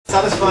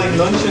Satisfying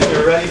lunch and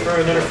you're ready for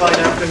another fine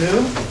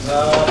afternoon.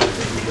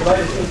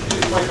 Delighted to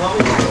introduce my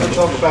colleagues. I'm going to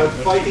talk about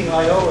fighting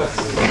I/O as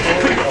a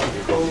story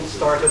of cold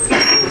startup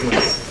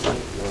improvements.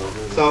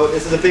 So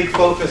this is a big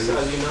focus,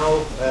 as you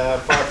know,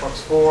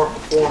 Firefox 4,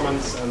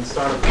 performance and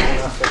startup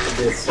aspects of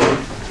this. So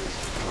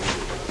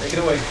take it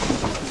away.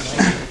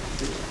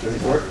 Does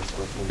it work?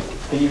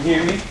 Can you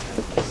hear me?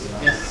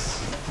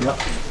 Yes. Yep.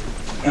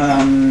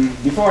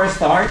 Before I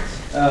start,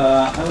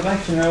 I would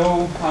like to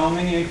know how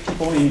many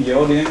people in the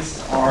audience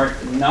are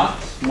not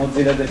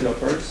Mozilla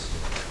developers.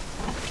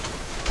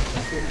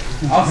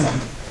 Awesome.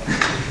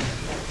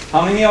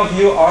 How many of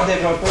you are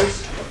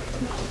developers?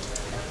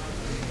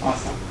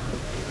 Awesome.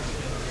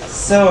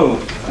 So,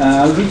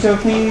 I'll be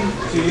talking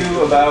to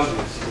you about,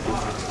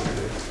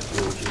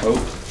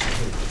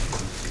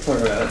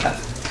 sorry about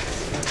that,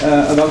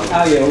 about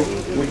I/O,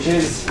 which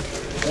is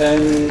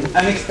an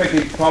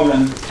unexpected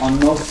problem on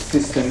most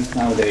systems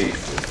nowadays.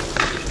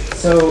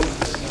 So,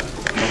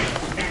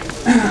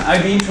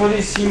 I'll be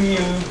introducing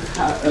you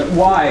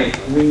why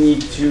we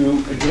need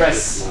to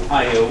address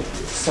I/O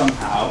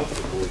somehow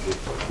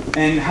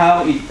and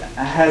how it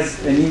has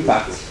an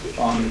impact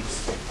on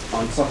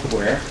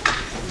software.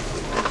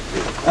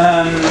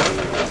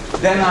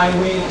 Then I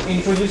will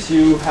introduce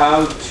you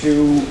how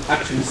to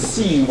actually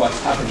see what's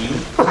happening,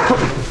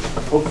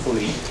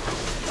 hopefully,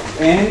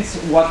 and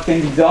what can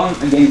be done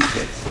against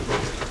it.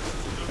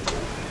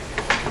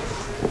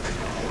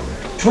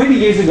 20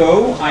 years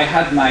ago, I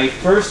had my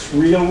first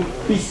real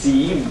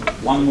PC,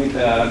 one with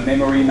a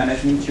memory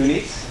management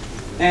unit,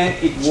 and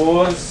it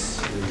was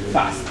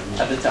fast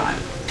at the time.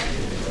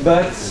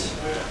 But,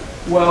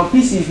 well,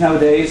 PCs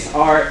nowadays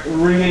are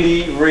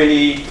really,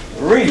 really,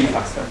 really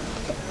faster.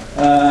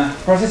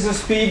 Processor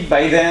speed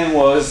by then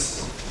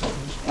was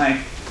like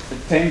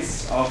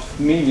tens of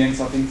millions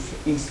of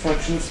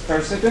instructions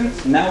per second.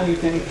 Now you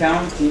can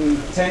count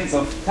in tens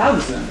of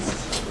thousands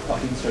of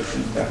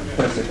instructions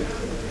per second.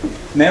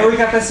 Memory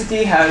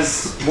capacity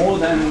has more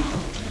than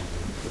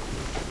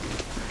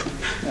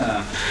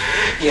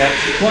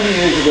 20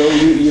 years ago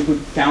you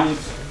could count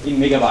in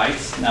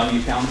megabytes. Now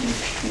you count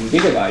in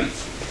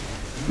gigabytes.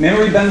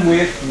 Memory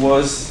bandwidth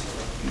was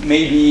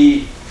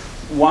maybe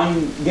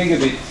 1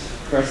 gigabit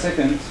per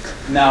second.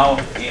 Now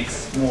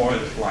it's more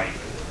like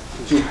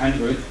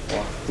 200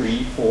 or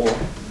 3, 4,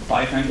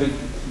 500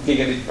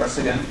 gigabit per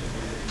second.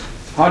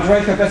 Hard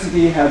drive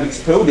capacity have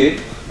exploded.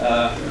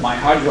 My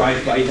hard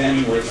drive by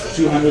then was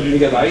 200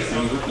 megabytes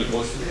and it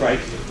was quite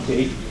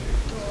big.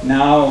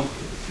 Now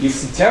you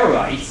see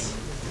terabytes.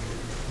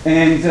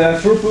 And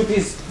throughput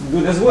is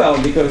good as well,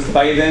 because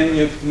by then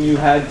you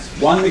had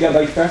 1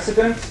 megabyte per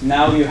second.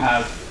 Now you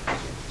have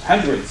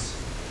hundreds.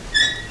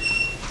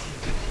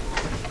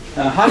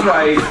 Hard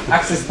drive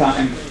access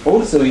time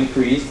also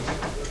increased.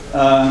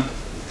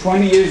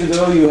 20 years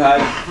ago you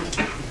had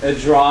a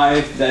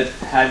drive that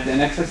had an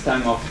access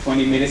time of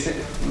 20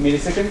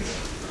 milliseconds.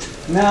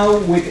 Now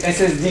with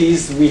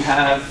SSDs we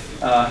have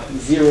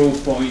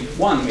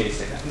 0.1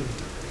 millisecond.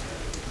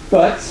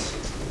 But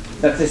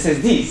that's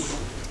SSDs.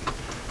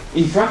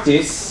 In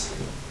practice,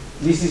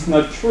 this is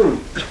not true.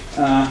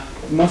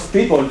 Most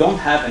people don't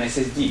have an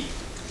SSD.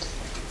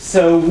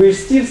 So we're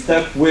still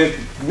stuck with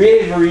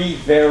very,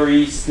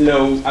 very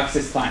slow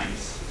access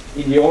times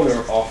in the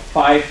order of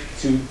 5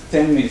 to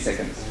 10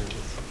 milliseconds.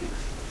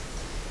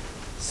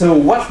 So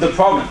what's the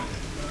problem?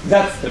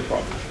 That's the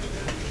problem.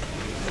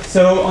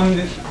 So on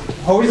the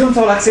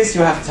horizontal axis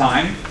you have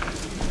time,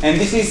 and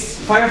this is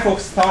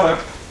Firefox startup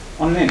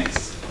on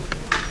Linux.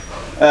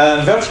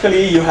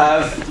 Vertically you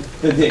have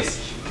the disk.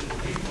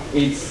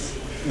 It's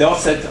the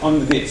offset on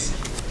the disk.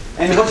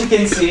 And what you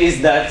can see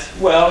is that,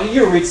 well,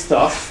 you read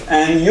stuff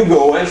and you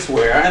go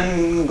elsewhere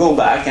and go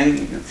back,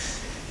 and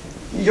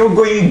you're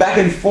going back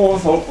and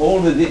forth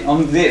on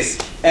the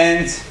disk.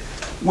 And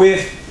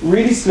with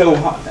really slow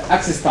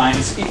access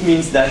times, it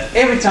means that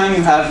every time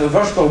you have a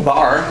vertical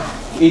bar,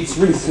 it's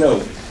really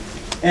slow.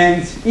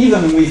 And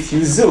even if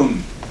you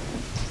zoom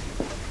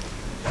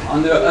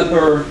on the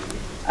upper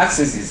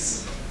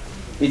axes,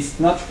 it's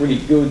not really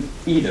good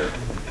either.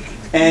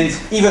 And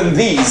even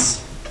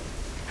these,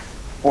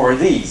 or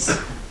these,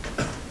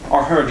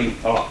 are hurting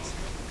a lot.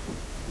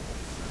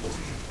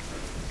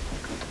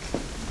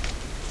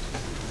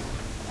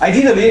 I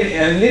did a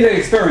little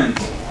experiment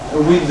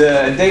with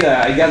the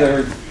data I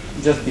gathered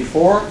just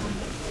before.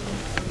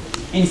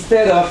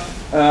 Instead of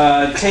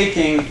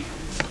taking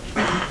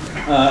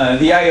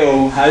the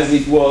I/O as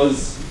it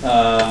was,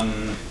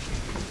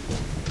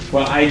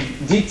 well, I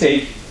did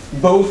take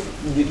both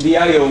the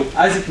I/O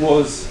as it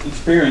was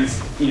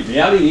experienced in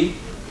reality,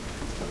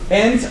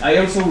 and I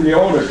also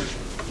reordered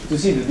to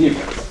see the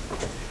difference.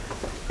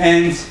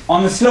 And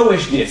on the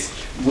slowish disk,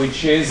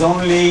 which is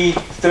only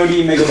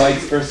 30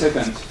 megabytes per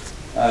second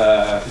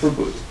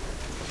throughput,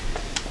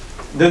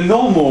 the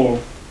normal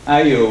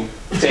I/O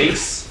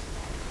takes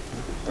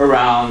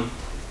around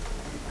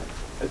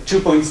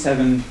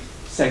 2.7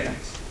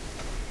 seconds.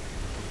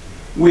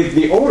 With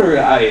the ordered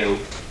I/O,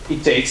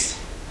 it takes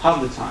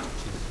half the time.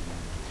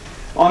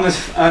 On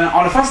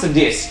a faster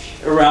disk,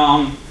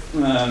 around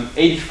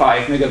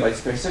 85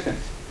 megabytes per second.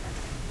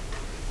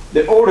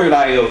 The ordered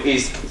I/O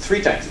is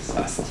 3 times as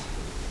fast.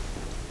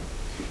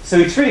 So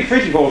it's really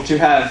critical to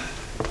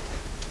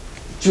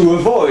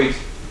avoid,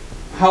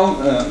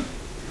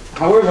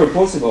 however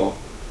possible,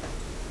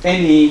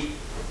 any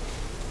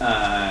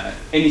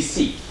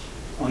seek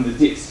on the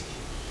disk.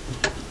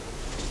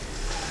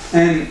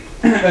 And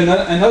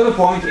another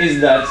point is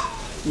that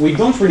we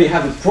don't really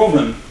have a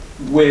problem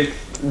with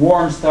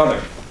warm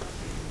startup.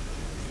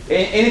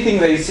 Anything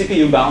that is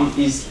CPU bound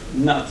is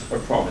not a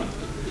problem.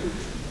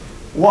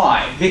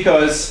 Why?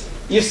 Because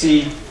you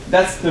see,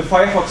 that's the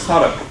Firefox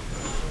startup.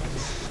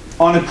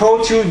 On a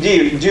Core 2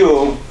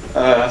 Duo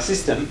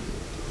system,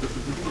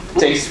 it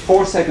takes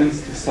 4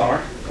 seconds to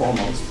start,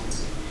 almost.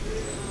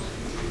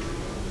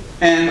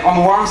 And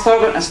on warm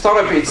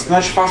startup, it's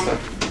much faster.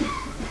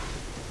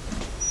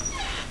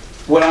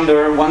 Well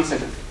under 1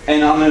 second.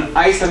 And on an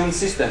i7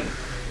 system,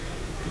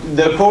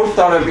 the cold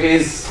startup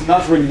is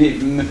not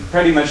really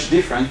pretty much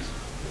different,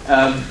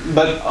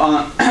 but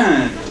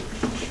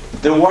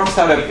the warm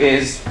startup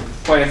is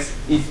twice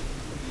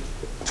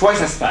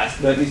as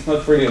fast, but it's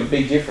not really a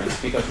big difference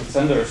because it's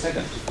under a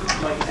second.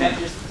 Like, is that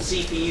just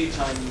CPU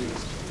time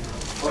used?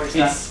 Or is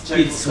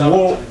It's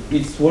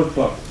wall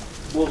clock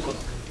wall clock?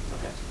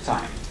 Okay.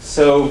 time.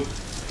 So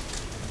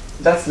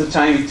that's the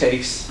time it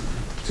takes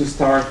to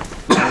start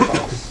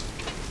Firefox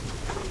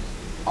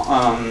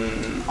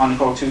on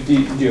Core 2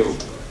 Duo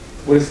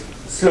with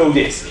slow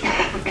disk.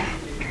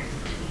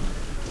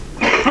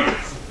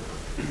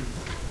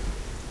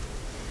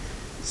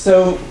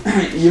 So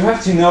you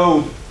have to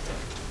know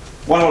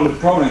what are the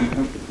problem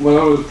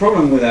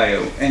with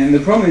I/O, and the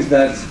problem is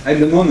that at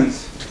the moment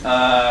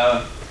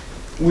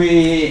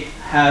we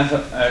have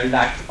a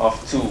lack of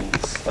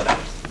tools for that.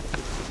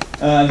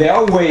 There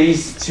are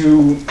ways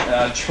to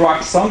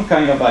track some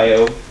kind of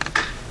I/O,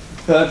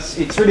 but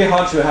it's really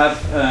hard to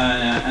have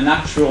an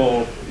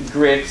actual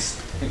grasp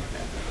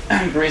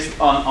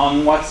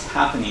on what's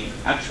happening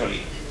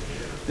actually.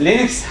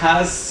 Linux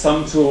has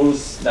some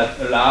tools that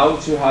allow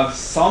to have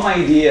some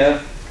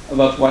idea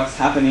about what's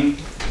happening,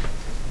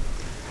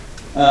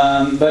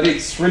 but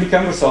it's really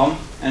cumbersome,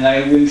 and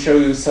I will show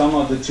you some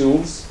of the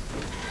tools.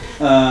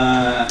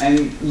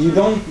 And you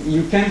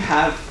can't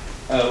have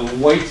a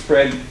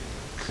widespread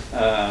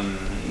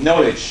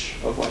knowledge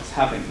of what's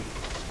happening.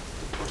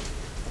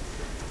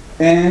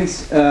 And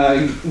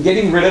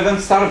getting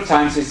relevant startup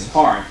times is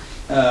hard.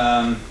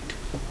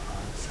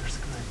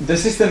 The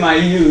system I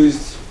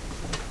used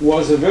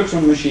was a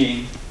virtual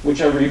machine,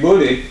 which I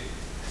rebooted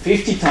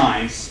 50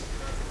 times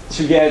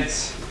to get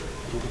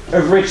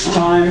average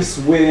times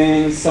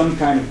within some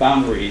kind of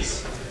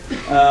boundaries.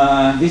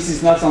 This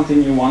is not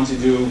something you want to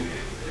do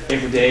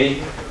every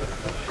day.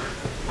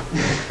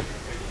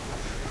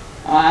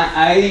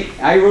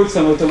 I wrote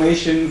some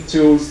automation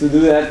tools to do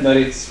that, but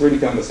it's really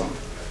cumbersome.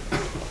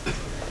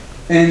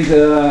 And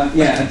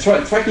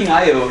tracking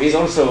I/O is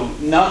also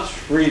not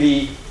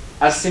really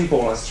as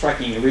simple as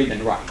tracking read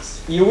and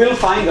writes. You will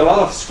find a lot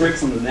of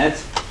scripts on the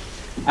net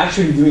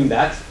actually doing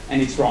that,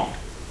 and it's wrong,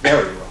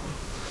 very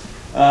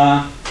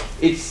wrong.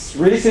 It's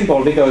really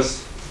simple because,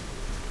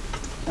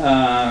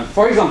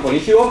 for example,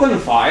 if you open a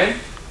file,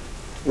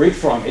 read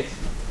from it,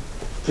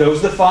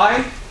 close the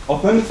file,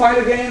 open the file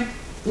again,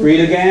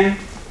 read again,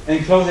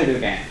 and close it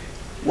again.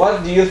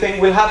 What do you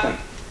think will happen?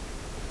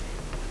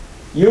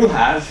 You'll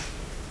have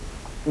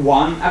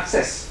one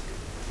access,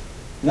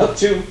 not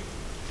two,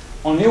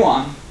 only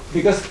one,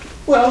 because,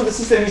 well, the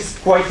system is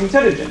quite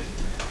intelligent.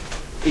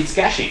 It's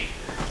caching.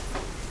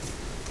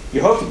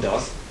 You hope it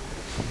does.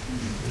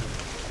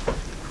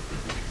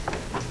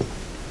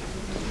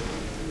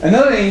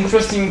 Another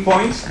interesting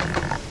point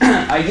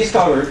I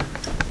discovered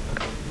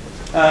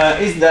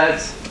is that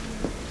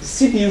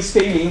CPU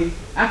scaling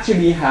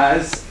actually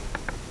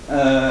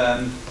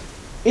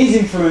is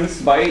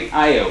influenced by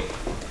I/O.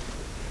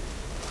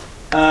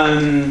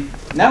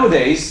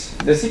 Nowadays,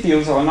 the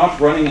CPUs are not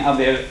running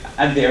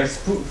at their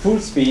full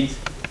speed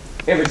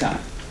every time.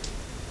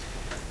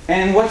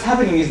 And what's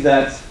happening is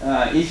that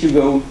if we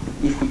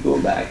go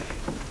back,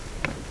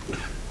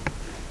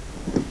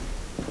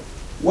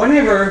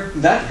 whenever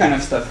that kind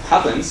of stuff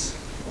happens,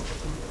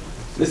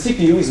 the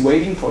CPU is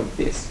waiting for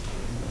this,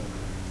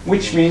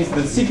 which means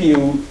the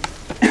CPU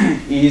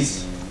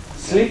is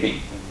sleeping.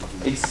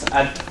 It's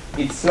at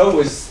its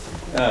slowest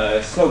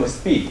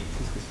speed.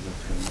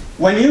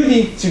 When you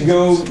need to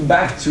go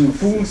back to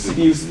full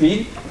CPU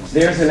speed,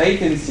 there's a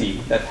latency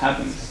that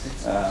happens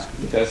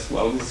because,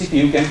 well, the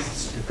CPU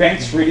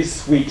can't really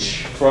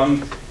switch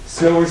from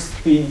slower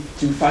speed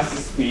to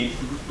faster speed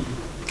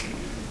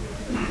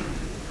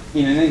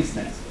in an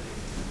instant.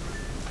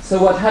 So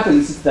what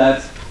happens is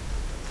that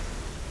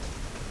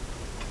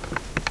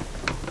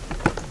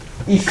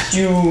if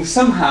you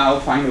somehow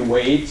find a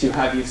way to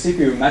have your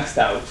CPU maxed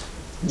out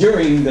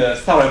during the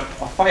startup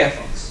of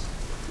Firefox,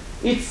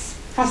 it's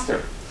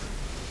faster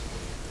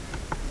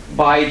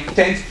by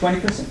 10 to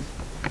 20%,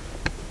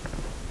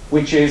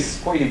 which is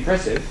quite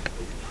impressive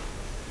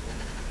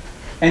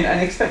and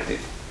unexpected.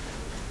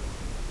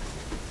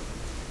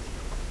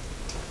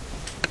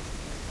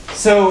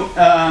 So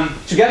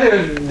to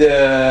gather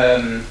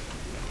the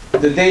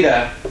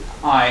data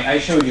I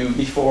showed you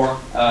before,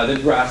 the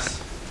graphs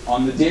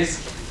on the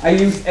disk, I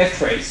use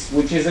ftrace,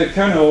 which is a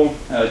kernel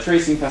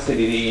tracing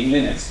facility in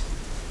Linux,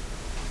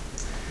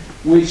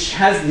 which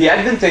has the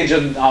advantage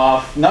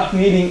of not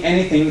needing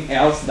anything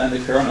else than the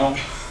kernel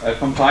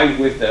compiled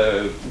with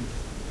the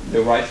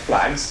right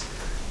flags.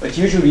 But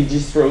usually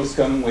distros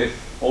come with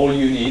all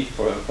you need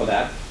for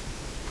that.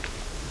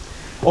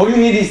 All you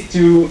need is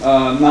to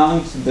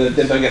mount the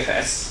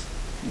debugfs,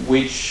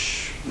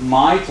 which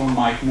might or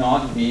might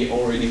not be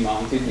already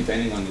mounted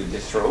depending on the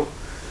distro,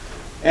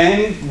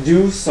 and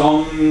do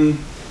some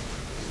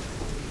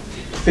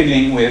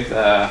fiddling with.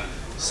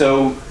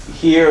 So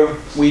here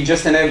we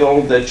just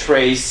enable the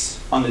trace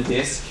on the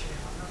disk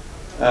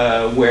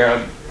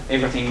where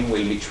everything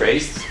will be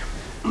traced.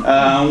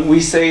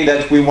 We say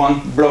that we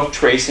want block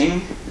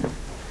tracing.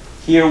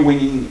 Here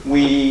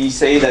we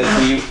say that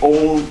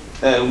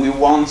we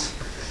want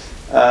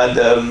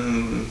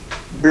the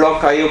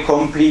block IO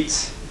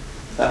complete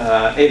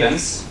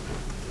events.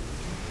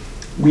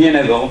 We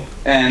enable,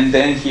 and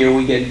then here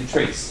we get the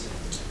trace.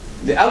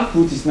 The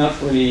output is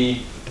not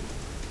really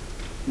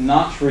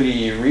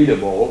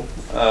readable.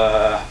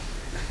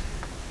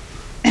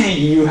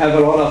 You have a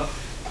lot of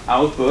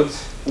output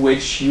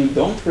which you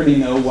don't really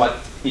know what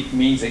it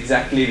means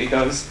exactly,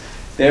 because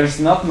there's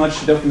not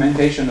much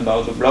documentation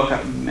about the block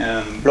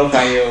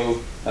IO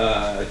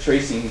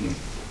tracing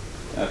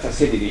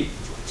facility.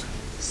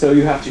 So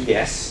you have to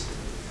guess.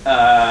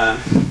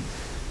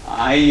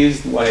 I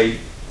used what I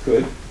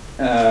could.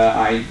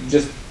 I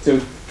just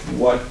took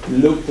what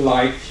looked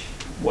like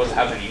was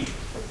happening.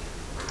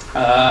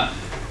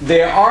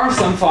 There are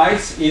some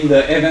files in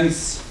the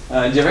events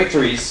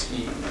directories.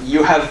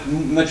 You have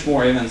much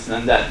more events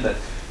than that, but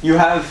you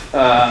have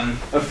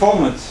a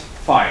format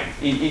file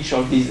in each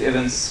of these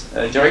events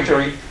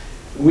directory,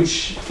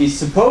 which is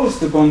supposed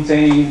to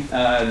contain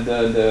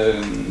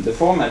the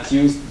format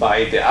used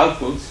by the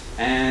output,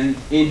 and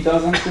it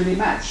doesn't really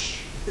match.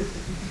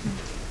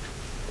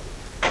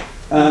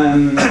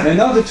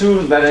 Another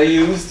tool that I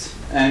used,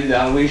 and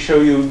I will show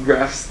you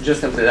graphs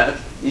just after that,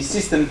 is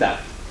SystemTap.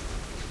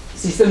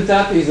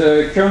 SystemTap is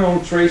a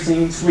kernel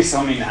tracing Swiss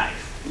Army knife.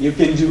 You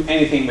can do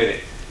anything with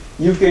it.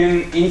 You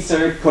can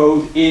insert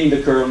code in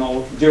the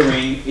kernel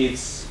during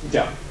its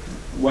job.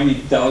 When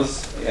it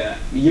does,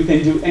 you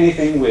can do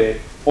anything with it,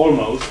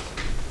 almost.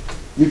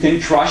 You can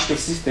crash the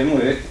system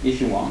with it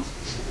if you want.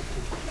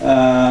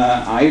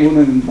 I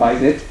wouldn't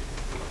advise it.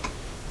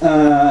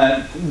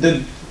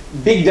 The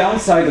big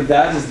downside of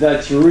that is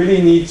that you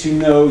really need to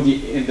know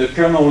the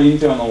kernel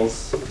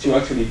internals to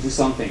actually do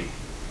something.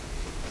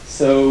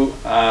 So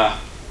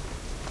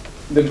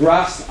the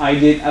graphs I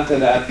did after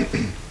that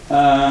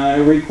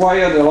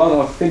required a lot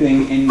of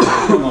fiddling in the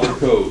kernel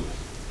code.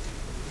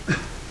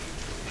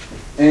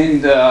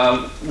 And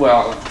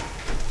well,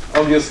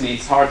 obviously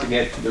it's hard to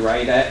get the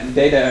right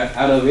data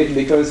out of it,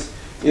 because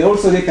it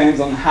also depends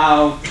on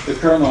how the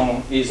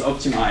kernel is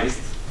optimized.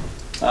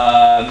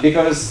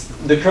 Because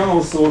the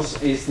kernel source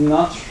is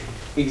not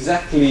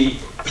exactly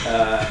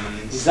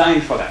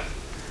designed for that.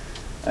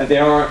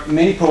 There are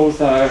many calls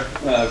that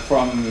are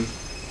from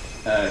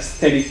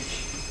static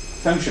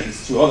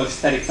functions to other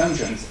static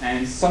functions,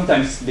 and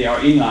sometimes they are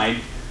inline,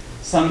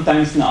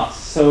 sometimes not.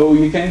 So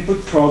you can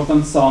put probes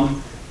on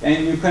some,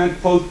 and you can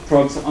put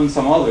probes on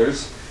some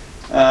others.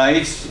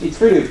 It's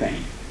really a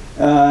pain.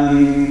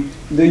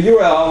 The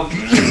URL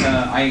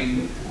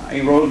I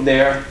wrote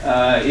there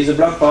is a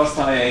blog post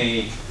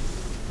I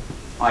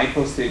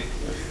posted a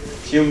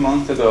few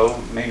months ago,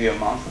 maybe a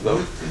month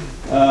ago,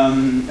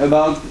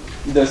 about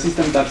the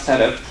SystemTap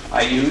setup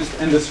I used,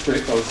 and the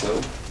script also,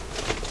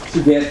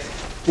 to get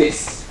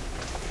this.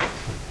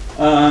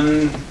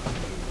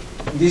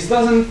 This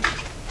doesn't,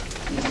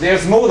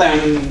 there's more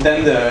than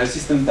the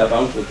SystemTap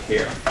output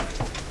here.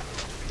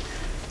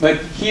 But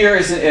here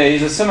is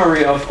a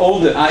summary of all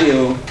the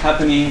I/O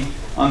happening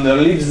on the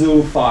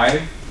libzo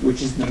file,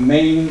 which is the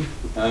main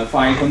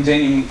file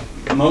containing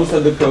most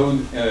of the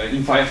code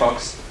in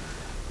Firefox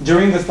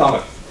during the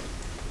startup.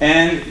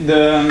 And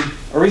the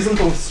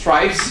horizontal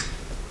stripes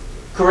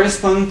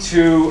correspond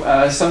to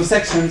some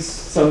sections,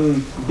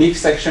 some big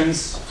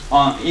sections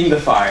in the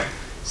file.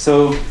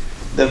 So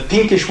the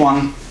pinkish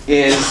one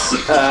is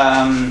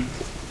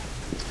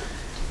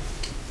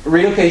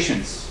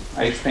relocations.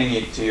 I explain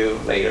it to you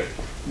later.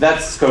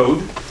 That's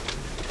code.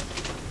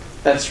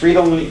 That's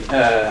read-only.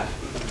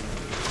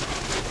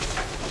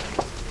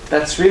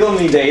 That's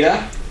read-only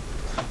data.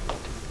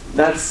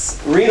 That's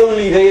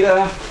read-only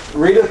data,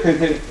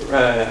 relocated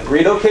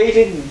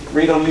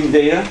read-only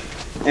data,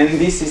 and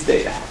this is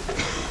data.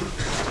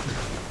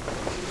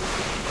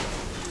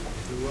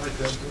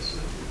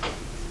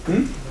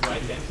 Hmm? The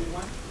right-handed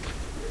one?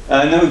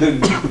 No, the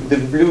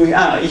blue.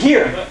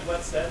 Here.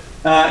 What's that?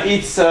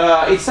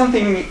 It's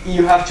something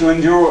you have to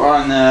endure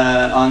on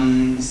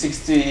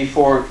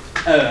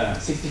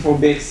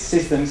 64-bit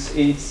systems.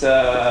 It's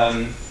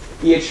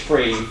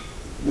EH-frame,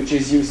 which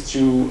is used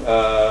to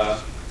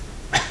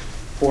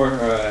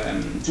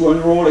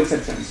unroll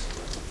exceptions.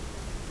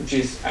 which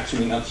is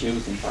actually not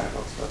used in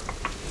Firefox, but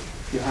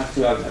you have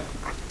to have that.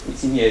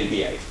 It's in the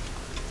ABA.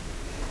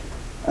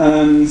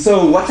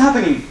 So what's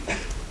happening?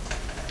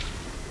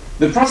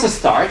 The process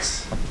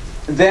starts,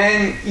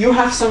 then you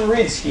have some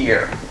reads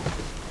here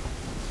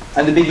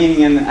at the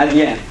beginning and at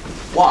the end.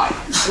 Why?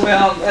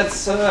 Well,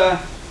 that's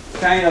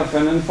kind of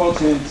an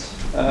unfortunate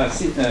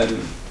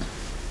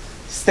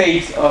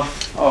state of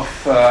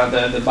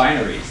the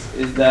binaries,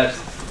 is that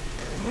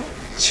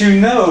to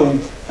know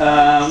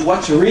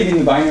what to read in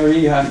the binary,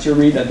 you have to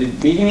read at the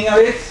beginning of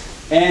it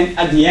and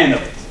at the end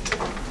of it,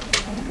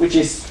 which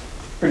is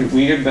pretty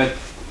weird, but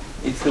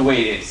it's the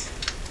way it is.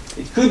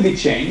 It could be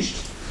changed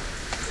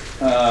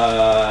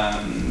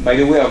by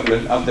the way of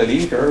the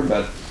linker,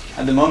 but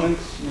at the moment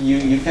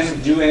you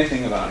cannot do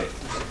anything about it.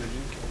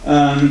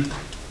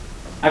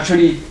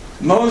 Actually,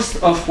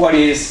 most of what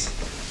is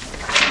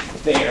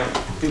there,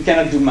 you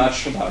cannot do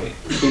much about it,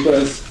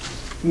 because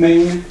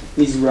main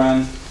is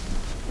run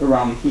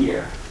around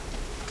here.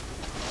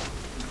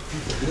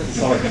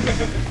 Sorry.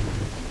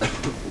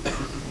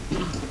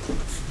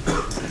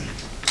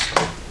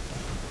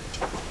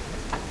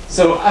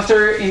 So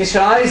after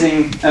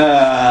initializing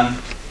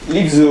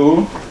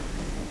libzool,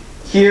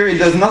 here it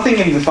does nothing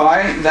in the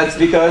file. That's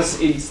because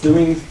it's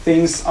doing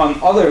things on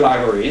other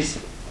libraries,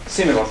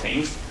 similar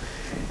things.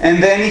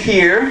 And then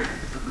here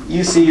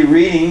you see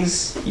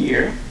readings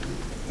here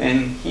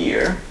and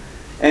here.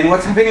 And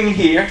what's happening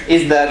here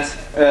is that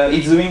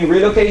it's doing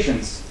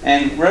relocations.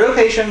 And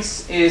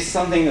relocations is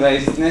something that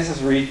is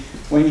necessary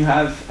when you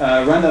have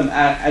random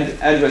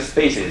address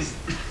spaces.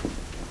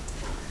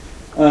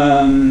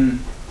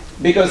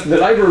 Because the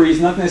library is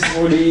not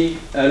necessarily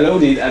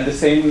loaded at the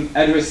same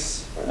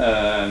address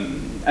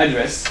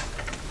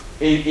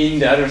in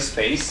the address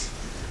space.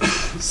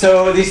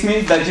 So this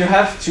means that you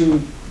have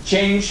to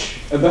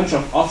change a bunch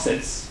of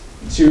offsets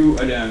to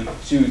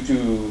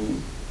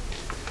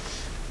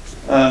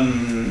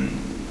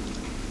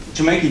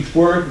make it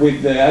work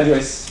with the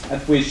address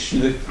at which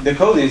the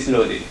code is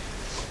loaded.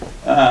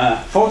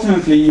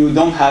 Fortunately, you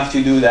don't have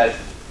to do that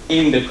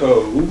in the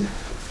code,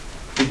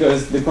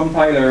 because the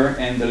compiler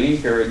and the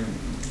linker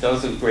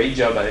does a great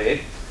job at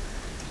it.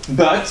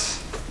 But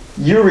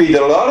you read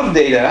a lot of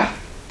data,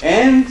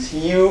 and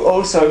you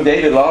also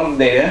update a lot of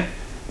data,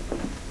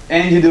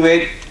 and you do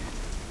it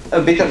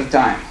a bit at a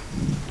time.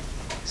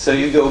 So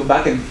you go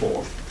back and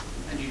forth.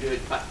 And you do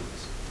it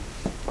backwards.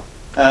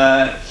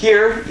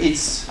 Here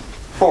it's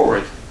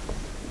forward.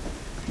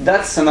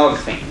 That's another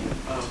thing.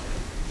 Oh.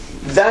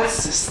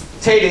 That's a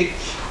static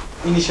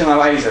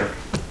initializer.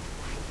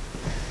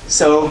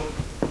 So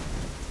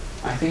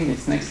I think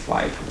it's next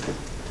slide.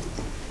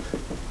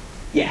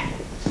 Yeah.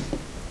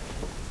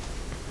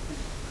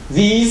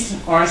 These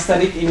are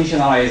static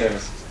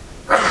initializers.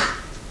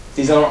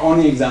 These are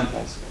only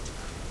examples.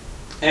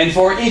 And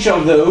for each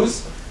of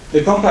those,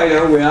 the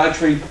compiler will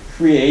actually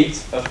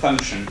create a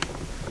function.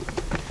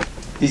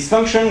 This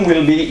function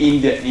will be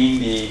in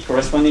the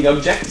corresponding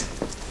object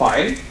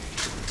file.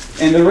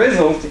 And the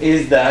result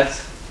is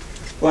that,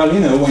 well, you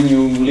know, when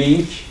you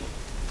link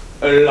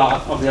a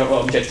lot of your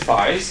object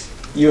files,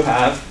 you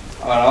have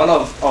a lot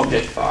of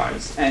object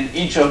files. And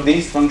each of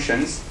these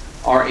functions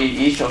are in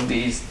each of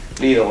these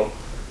little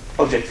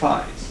object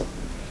files.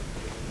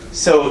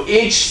 So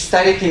each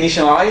static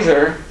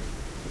initializer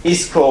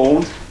is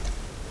called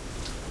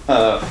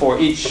for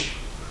each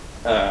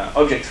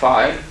object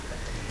file,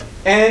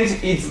 and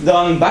it's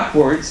done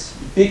backwards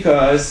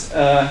because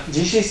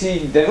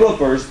GCC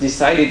developers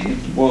decided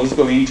it was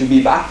going to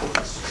be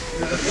backwards.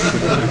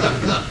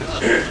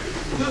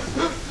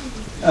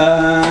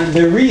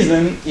 The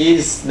reason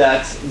is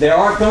that there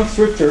are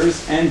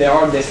constructors and there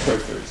are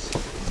destructors.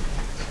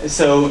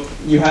 So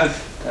you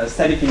have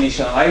static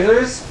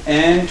initializers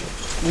and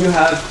you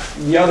have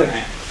the other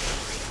hand.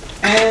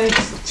 And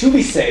to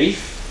be safe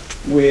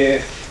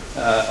with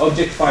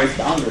object file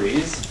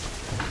boundaries,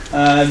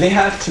 they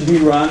have to be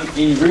run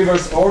in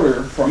reverse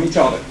order from each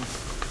other.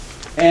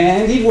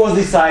 And it was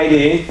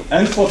decided,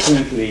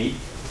 unfortunately,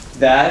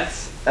 that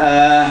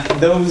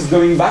those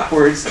going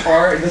backwards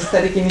are the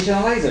static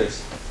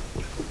initializers.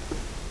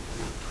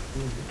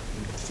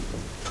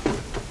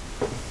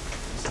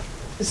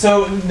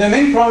 So the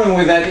main problem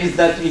with that is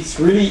that it's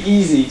really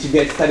easy to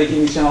get static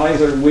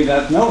initializer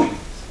without knowing,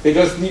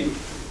 because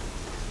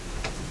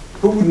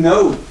who would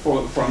know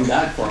from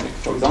that, for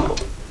example?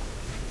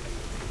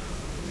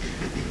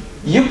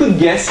 You could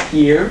guess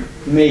here,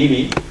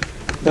 maybe,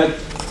 but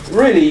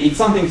really it's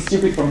something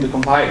stupid from the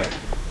compiler,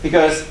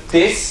 because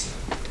this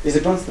is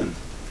a constant.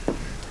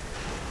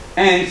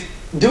 And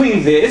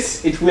doing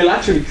this, it will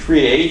actually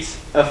create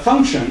a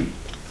function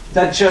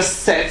that just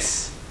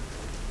sets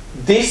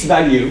this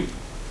value,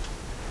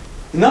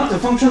 not a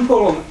function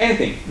call on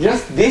anything,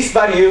 just this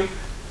value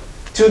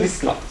to this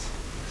slot.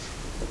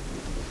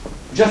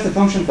 Just a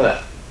function for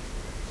that.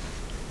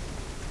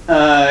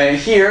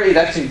 Here it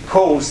actually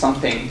calls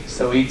something,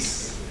 so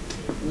it's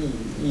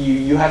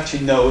you have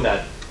to know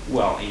that,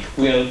 well, it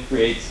will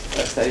create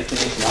a static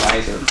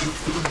initializer.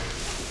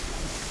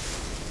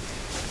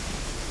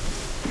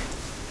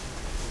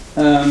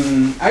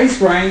 Ice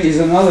Grind is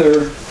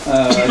another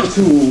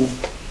tool.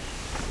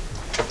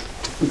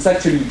 It's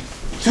actually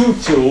two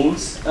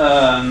tools.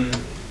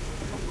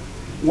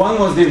 One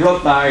was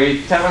developed by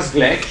Taras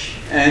Glek,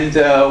 and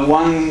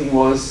one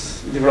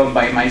was developed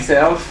by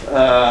myself.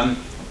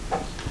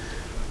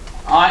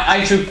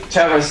 I took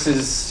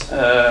Taras's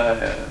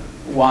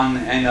one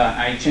and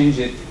I changed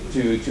it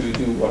to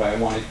do what I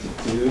wanted to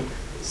do.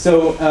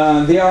 So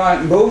they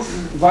are both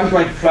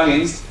Valgrind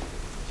plugins.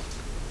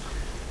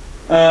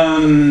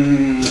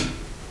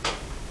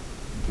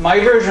 My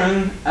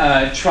version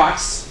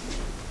tracks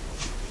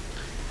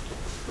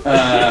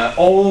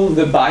all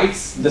the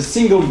bytes, the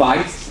single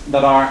bytes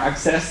that are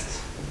accessed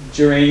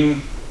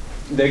during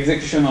the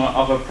execution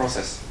of a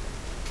process.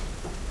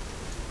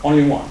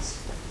 Only once.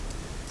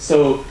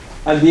 So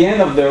at the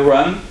end of the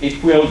run,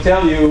 it will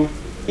tell you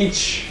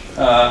each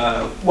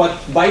what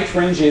byte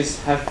ranges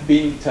have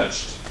been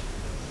touched.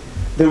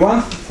 The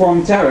one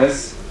from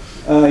Taras,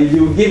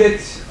 you give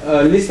it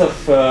a list of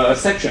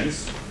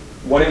sections,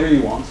 whatever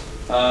you want.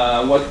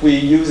 What we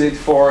use it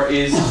for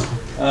is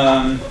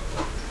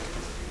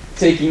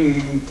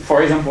taking,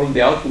 for example,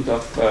 the output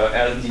of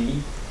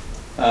LD,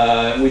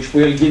 which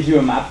will give you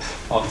a map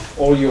of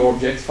all your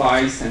object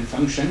files and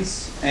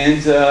functions,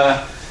 and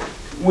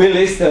we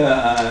list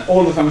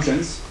all the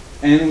functions,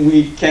 and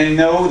we can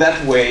know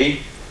that way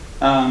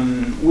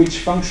which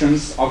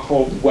functions are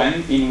called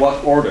when, in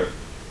what order.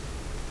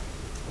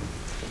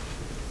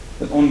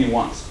 But only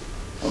once,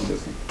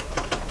 obviously.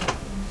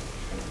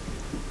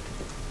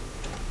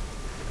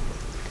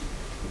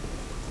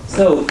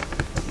 So,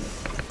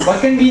 what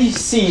can be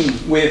seen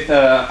with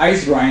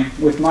Ice Grind,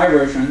 with my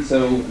version,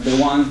 so the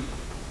one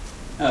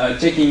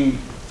checking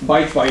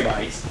byte by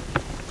byte,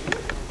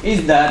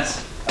 is that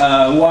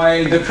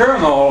while the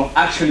kernel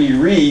actually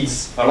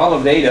reads a lot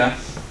of data,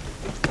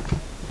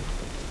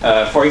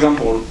 for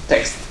example,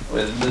 text.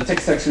 The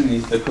text section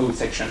is the code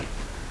section,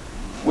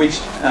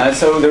 which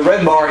so the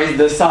red bar is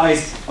the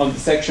size of the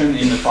section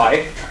in the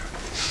file.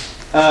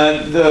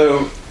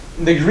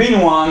 The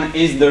green one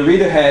is the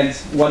read ahead,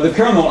 what the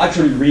kernel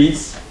actually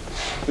reads,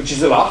 which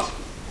is a lot.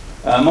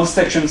 Most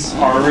sections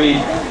are read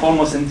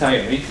almost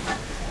entirely.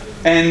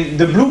 And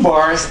the blue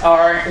bars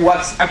are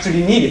what's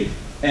actually needed.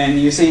 And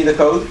you see the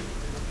code,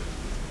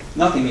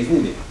 nothing is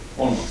needed,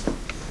 almost.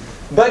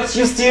 But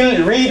you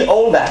still read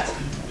all that,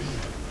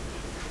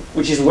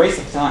 which is a waste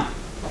of time.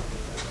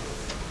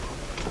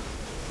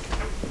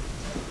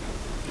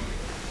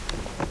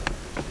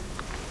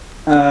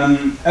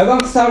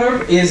 About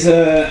Startup is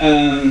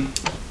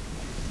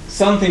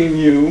something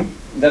new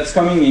that's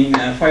coming in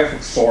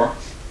Firefox 4.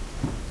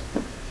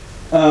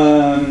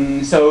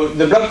 So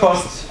the blog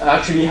post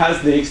actually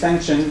has the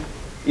extension.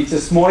 It's a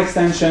small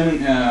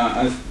extension,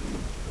 a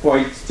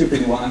quite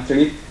stupid one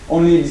actually,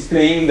 only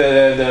displaying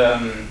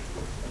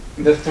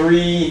the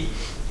three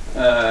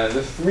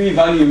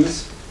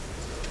values.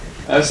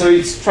 So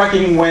it's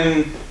tracking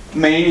when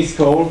main is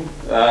called.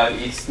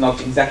 It's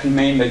not exactly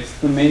main, but it's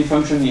the main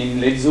function in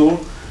libzool.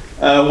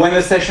 When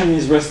the session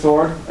is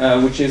restored,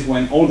 which is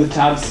when all the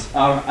tabs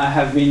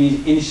have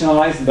been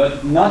initialized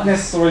but not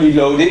necessarily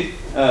loaded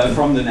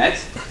from the net,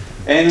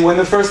 and when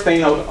the first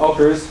pane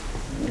occurs,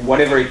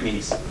 whatever it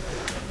means.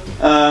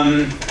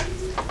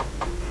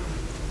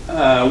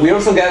 We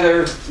also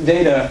gather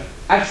data,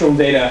 actual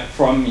data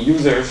from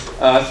users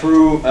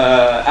through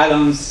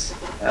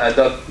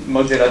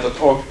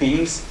addons.mozilla.org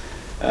pings,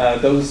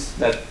 those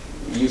that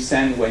you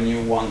send when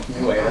you want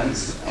new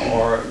add-ons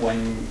or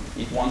when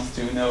it wants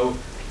to know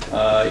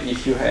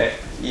if you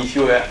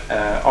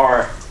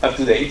are up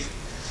to date.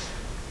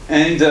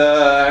 And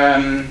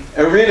a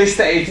real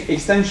estate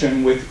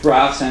extension with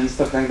graphs and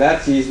stuff like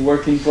that is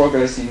work in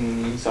progress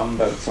in some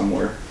bug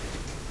somewhere.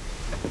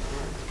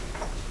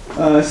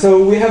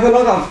 So we have a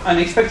lot of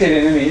unexpected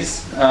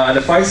enemies.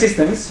 The file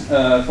systems,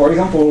 for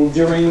example,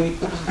 during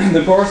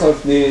the course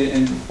of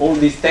all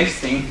this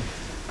texting,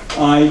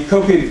 I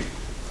copied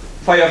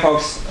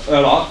Firefox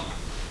a lot,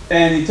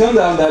 and it turned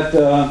out that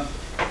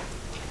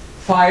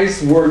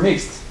files were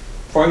mixed.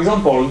 For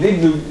example,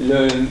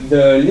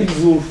 the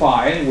libzool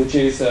file, which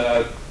is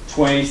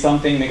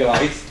 20-something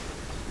megabytes,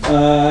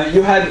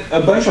 you had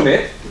a bunch of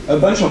it, a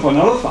bunch of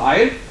another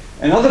file,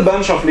 another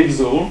bunch of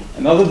libzool,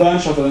 another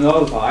bunch of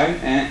another file,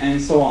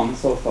 and so on and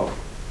so forth.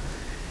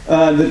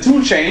 The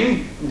tool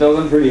chain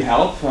doesn't really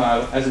help,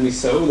 as we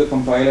saw. The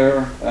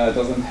compiler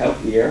doesn't help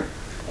here.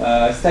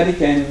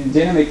 Static and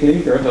dynamic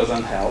linker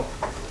doesn't help,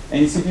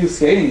 and CPU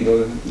scaling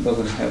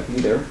doesn't help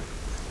either.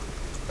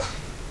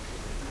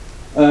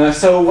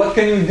 So what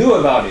can we do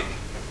about it?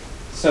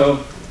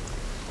 So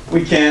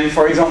we can,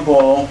 for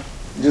example,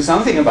 do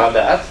something about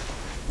that.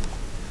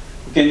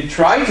 We can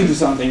try to do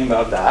something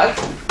about that.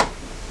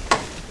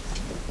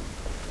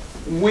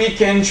 We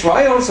can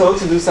try also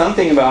to do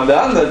something about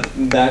that, but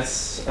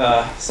that's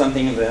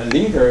something the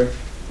linker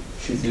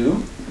should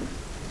do.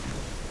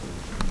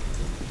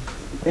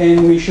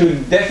 And we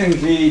should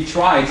definitely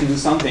try to do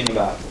something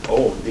about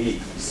all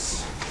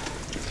these,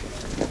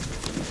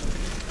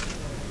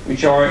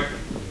 which are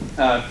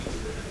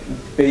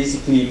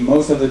basically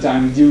most of the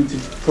time due to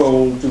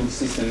call to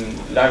system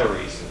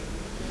libraries.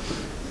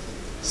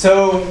 So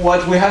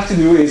what we have to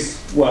do is,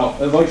 well,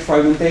 avoid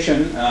fragmentation.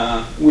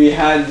 We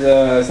had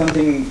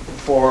something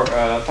for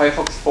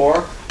Firefox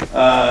 4,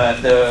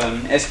 the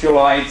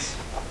SQLite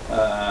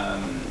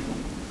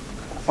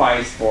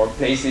files for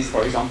places,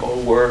 for example,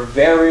 were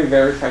very,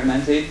 very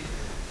fragmented.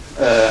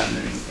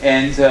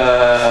 And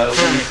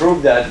we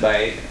improved that by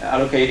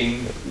allocating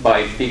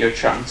by bigger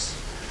chunks.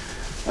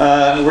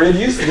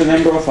 Reduce the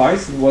number of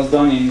files. It was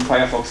done in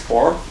Firefox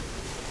 4.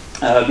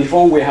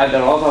 Before we had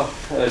a lot of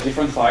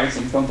different files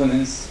in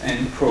components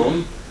and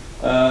Chrome.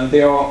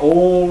 They are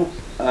all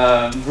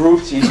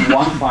grouped in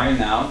one file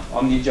now,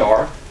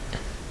 OmniJar.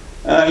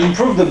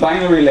 Improve the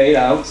binary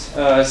layout.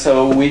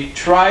 So we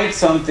tried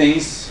some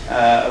things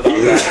about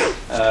that,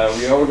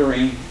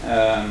 reordering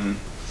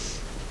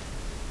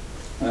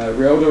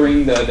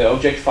the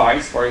object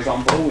files, for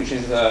example, which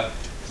is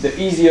the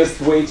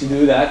easiest way to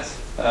do that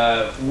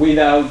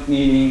without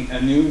needing a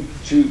new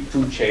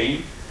tool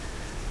chain.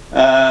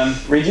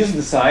 Reduce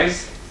the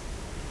size.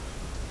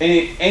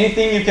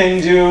 Anything you can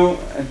do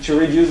to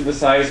reduce the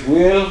size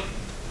will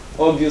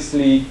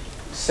obviously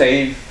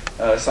save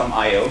some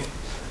I/O.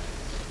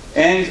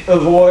 And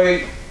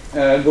avoid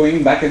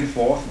going back and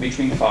forth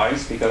between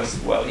files because,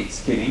 well, it's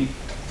killing.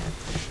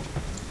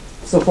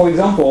 So, for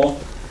example,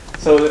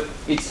 so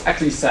it's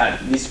actually sad.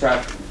 This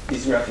graph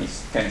is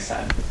kind of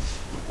sad.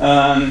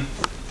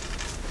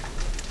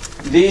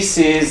 This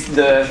is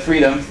the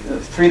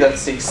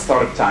 3.6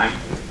 startup time,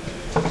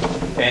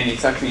 and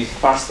it's actually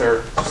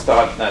faster to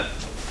start than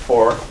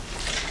 4.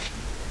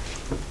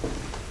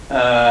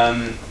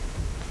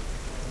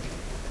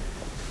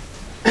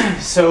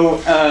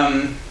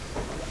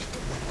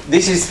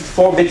 This is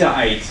for beta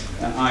 8.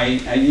 I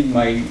did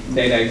my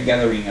data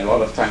gathering a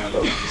lot of time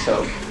ago.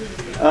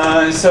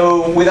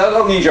 So without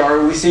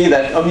OmniJar, we see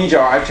that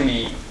OmniJar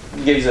actually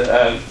gives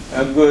a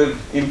good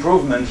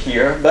improvement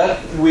here, but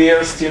we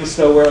are still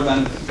slower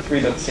than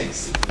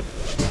 3.6.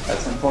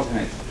 That's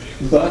unfortunate.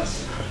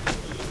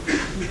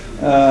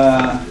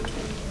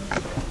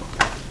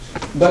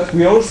 But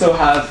we also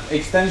have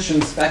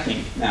extension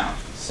stacking now.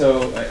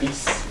 So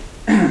it's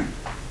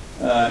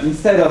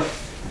instead of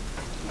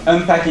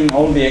unpacking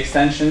all the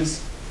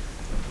extensions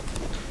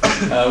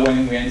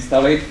when we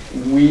install it,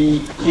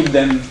 we keep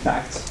them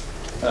packed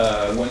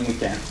when we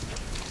can.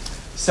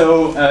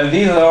 So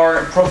these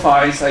are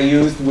profiles I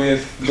used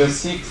with the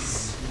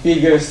 6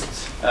 biggest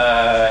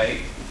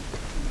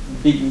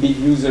big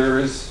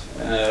users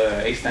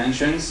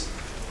extensions.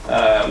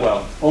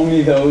 Well,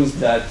 only those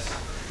that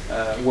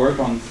work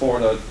on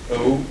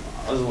 4.0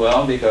 as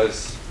well,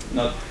 because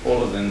not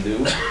all of them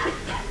do.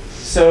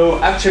 So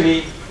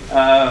actually,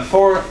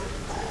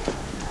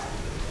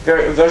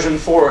 version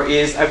 4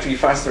 is actually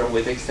faster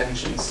with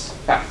extensions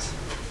packed.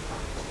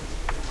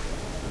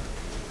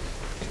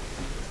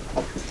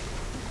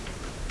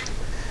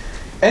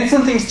 And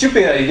something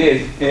stupid I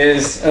did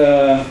is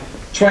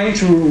trying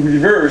to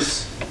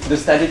reverse the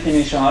static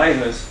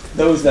initializers,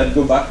 those that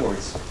go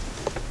backwards.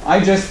 I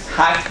just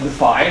hacked the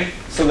file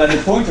so that the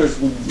pointers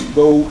would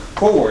go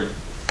forward.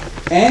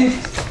 And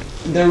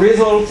the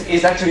result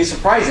is actually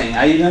surprising.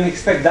 I didn't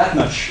expect that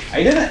much.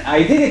 I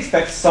did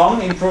expect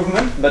some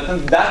improvement, but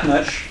not that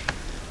much,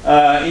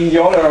 in the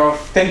order of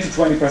 10 to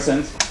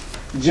 20%,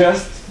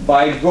 just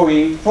by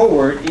going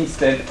forward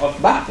instead of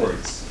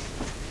backwards.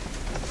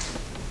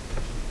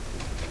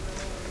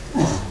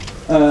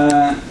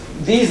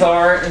 These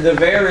are the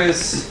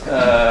various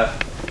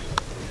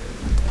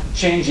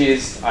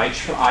changes I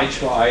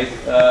tried.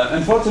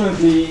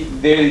 Unfortunately,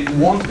 they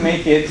won't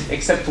make it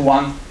except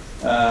one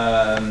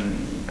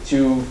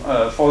to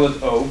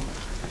 4.0.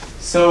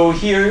 So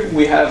here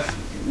we have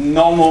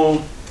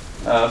normal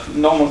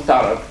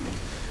startup.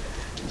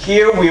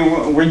 Here we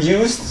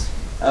reduced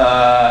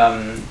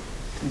the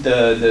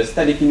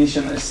static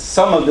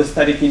some of the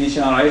static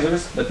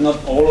initializers, but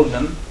not all of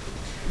them.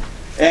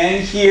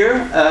 And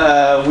here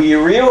we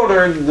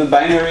reordered the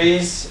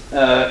binaries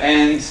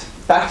and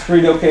packed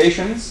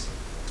relocations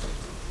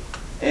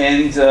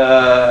and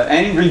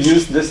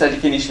reduced the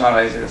static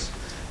initializers.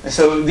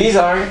 So these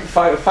are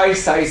file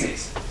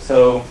sizes.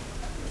 So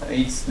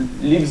it's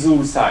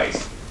libzul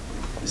size.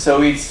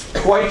 So it's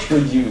quite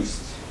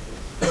reduced.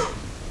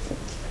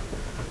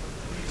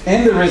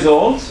 And the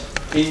result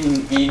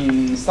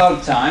in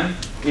start time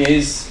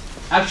is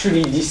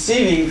actually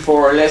deceiving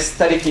for less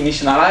static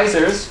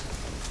initializers,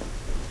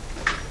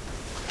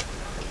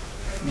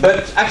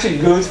 but actually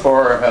good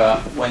for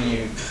when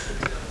you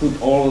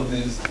put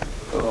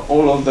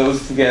all of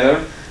those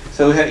together.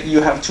 So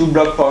you have 2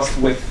 blog posts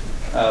with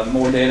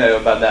more data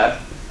about that.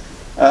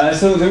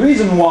 So the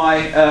reason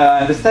why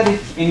the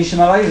static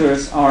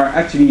initializers are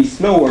actually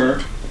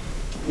slower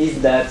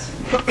is that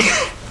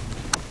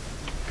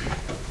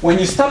when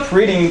you stop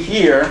reading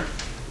here,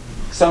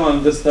 some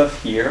of the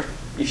stuff here,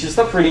 if you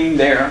stop reading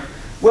there,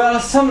 well,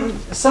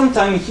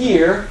 sometime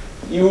here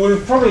you will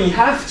probably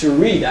have to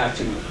read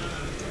actually,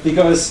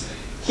 because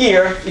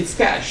here it's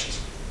cached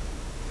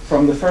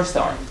from the first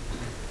start,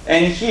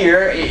 and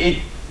here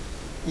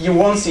you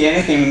won't see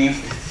anything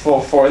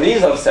for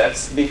these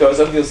offsets because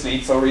obviously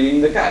it's already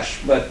in the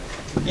cache. But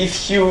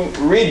if you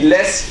read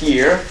less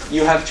here,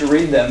 you have to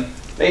read them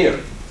later,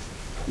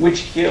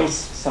 which kills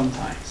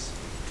sometimes.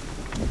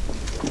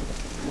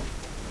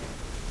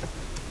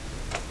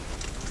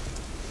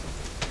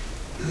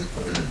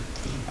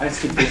 I'll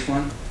skip this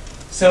one.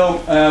 So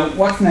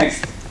what's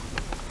next?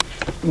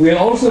 We'll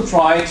also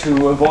try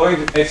to avoid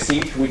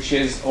fsync, which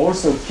is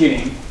also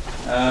killing,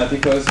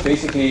 because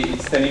basically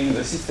it's telling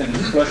the system to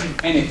flush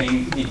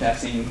anything it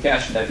has in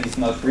cache that is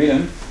not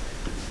written.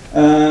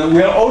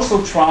 We'll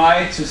also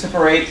try to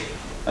separate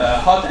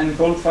hot and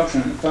cold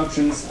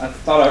functions at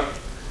startup.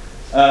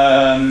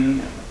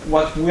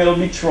 What will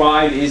be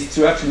tried is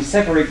to actually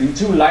separate in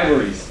two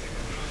libraries.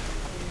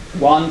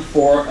 One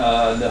for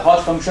the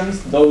hot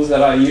functions, those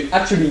that are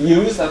actually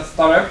used at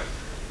startup,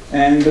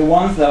 and the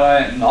ones that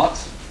are not.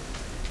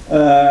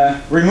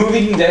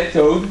 Removing dead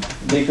code,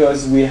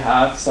 because we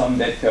have some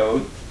dead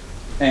code,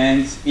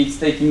 and it's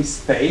taking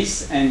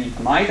space, and it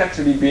might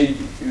actually be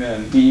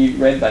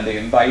read by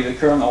the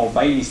kernel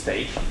by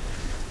mistake.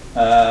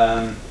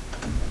 And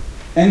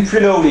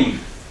preloading.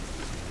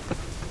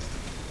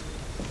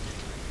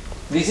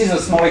 This is a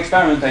small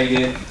experiment I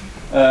did.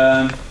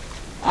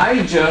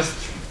 I just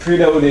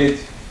preloaded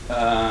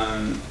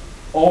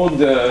all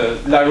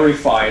the library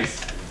files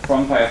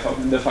from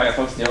Firefox, the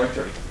Firefox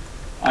directory.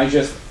 I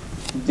just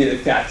did a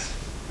cat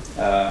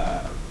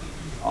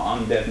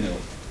on dev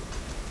node,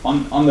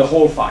 on the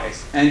whole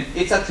files, and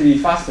it's actually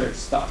faster to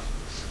start.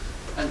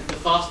 And the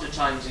faster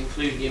times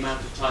include the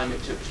amount of time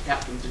it took to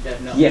cap them to dev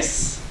node?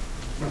 Yes,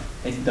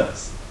 it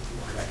does.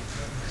 Okay.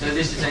 So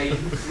this is a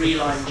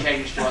 3-line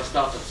change to our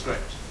startup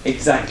script?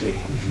 Exactly.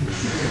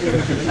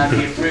 And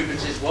the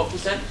improvement is what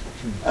percent?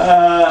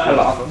 A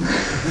lot.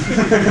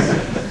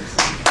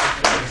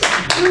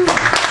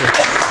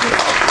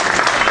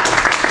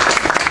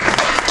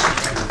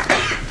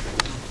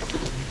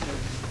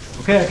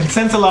 Okay, I can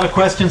sense a lot of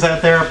questions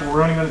out there, but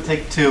we're only going to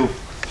take 2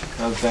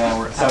 because we're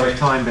out of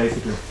time,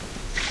 basically.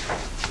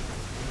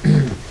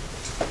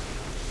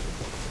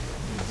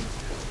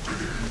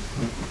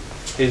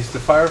 Is the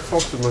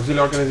Firefox or Mozilla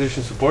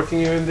organization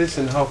supporting you in this,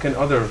 and how can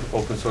other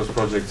open source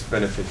projects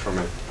benefit from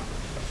it?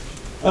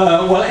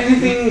 Well,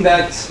 anything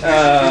that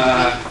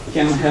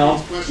can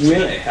help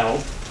will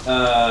help.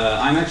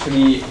 I'm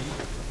actually...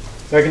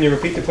 Sorry, can you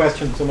repeat the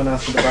question? Someone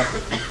asked in the back.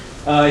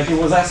 He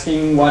was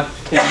asking what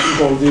can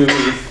people do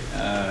if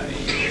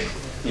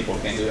people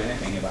can do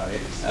anything about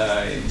it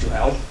to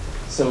help.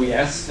 So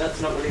yes. That's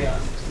not what he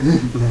asked.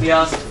 He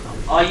asked,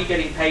 are you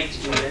getting paid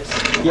to do this?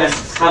 Yes.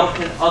 And how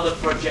can other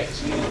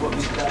projects use what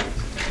we've done?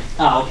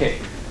 Ah, okay.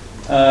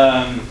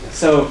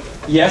 So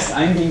yes,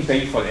 I'm being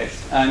paid for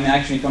this. I'm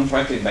actually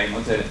contracted by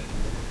Mozilla.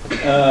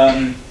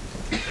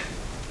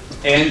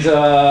 And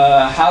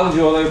how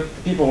do other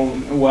people?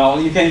 Well,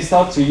 you can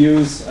start to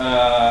use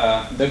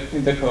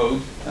the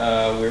code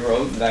we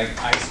wrote, like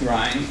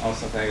icegrind or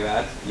stuff like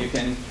that. You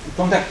can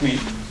contact me.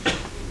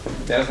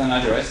 There's an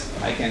address.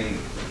 I can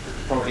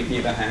probably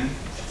give a hand.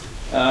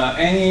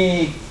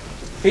 Any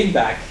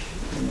feedback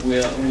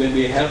will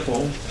be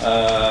helpful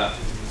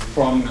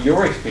from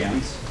your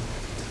experience,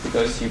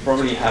 because you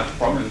probably have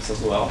problems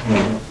as well.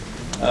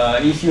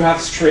 If you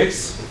have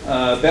scripts,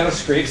 better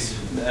scripts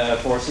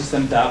for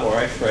system tab or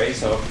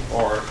X-rays or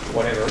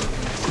whatever,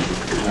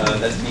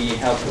 that'd be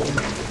helpful.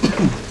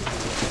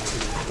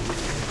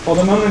 For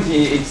the moment,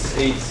 it's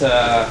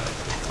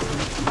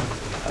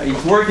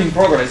work in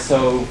progress.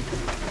 So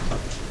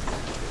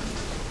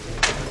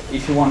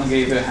if you want to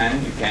give a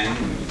hand, you can.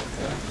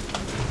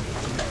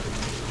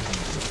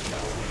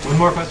 One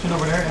more question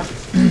over there, yeah.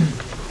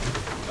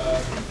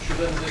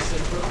 Shouldn't this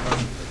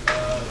improvement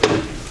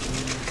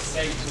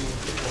say to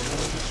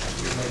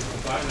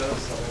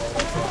compilers or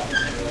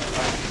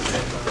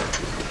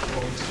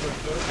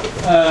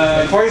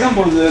for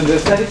example, the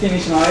static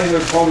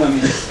initializer problem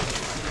is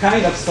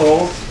kind of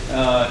solved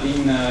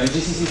in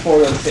GCC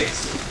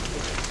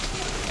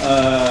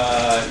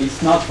 4.6.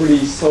 It's not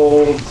really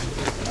solved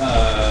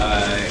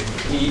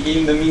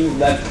in the means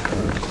that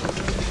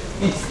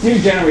it still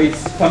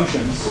generates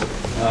functions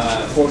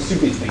for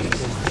stupid things,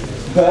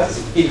 but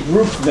it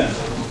groups them,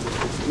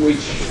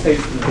 which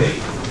saves the day.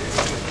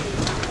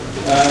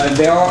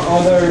 There are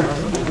other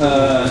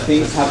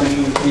things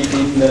happening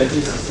in the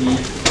GCC,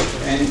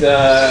 and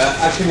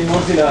actually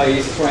Mozilla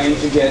is trying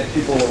to get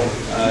people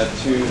to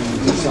do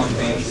some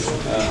things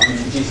on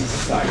the GCC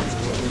side.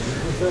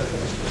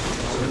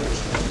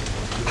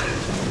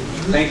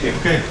 Thank you.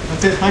 Okay,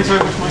 that's it. Thanks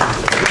very much, Mike.